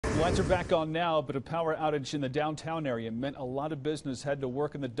Lights are back on now, but a power outage in the downtown area meant a lot of business had to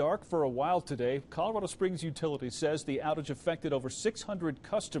work in the dark for a while today. Colorado Springs Utilities says the outage affected over 600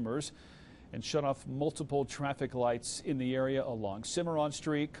 customers and shut off multiple traffic lights in the area along Cimarron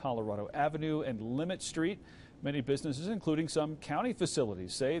Street, Colorado Avenue, and Limit Street. Many businesses, including some county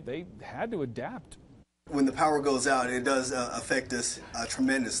facilities, say they had to adapt. When the power goes out, it does affect us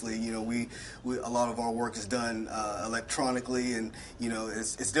tremendously. You know, a lot of our work is done electronically, and you know,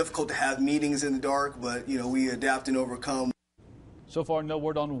 it's difficult to have meetings in the dark, but you know, we adapt and overcome. So far, no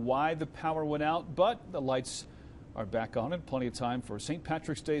word on why the power went out, but the lights are back on and plenty of time for St.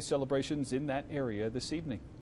 Patrick's Day celebrations in that area this evening.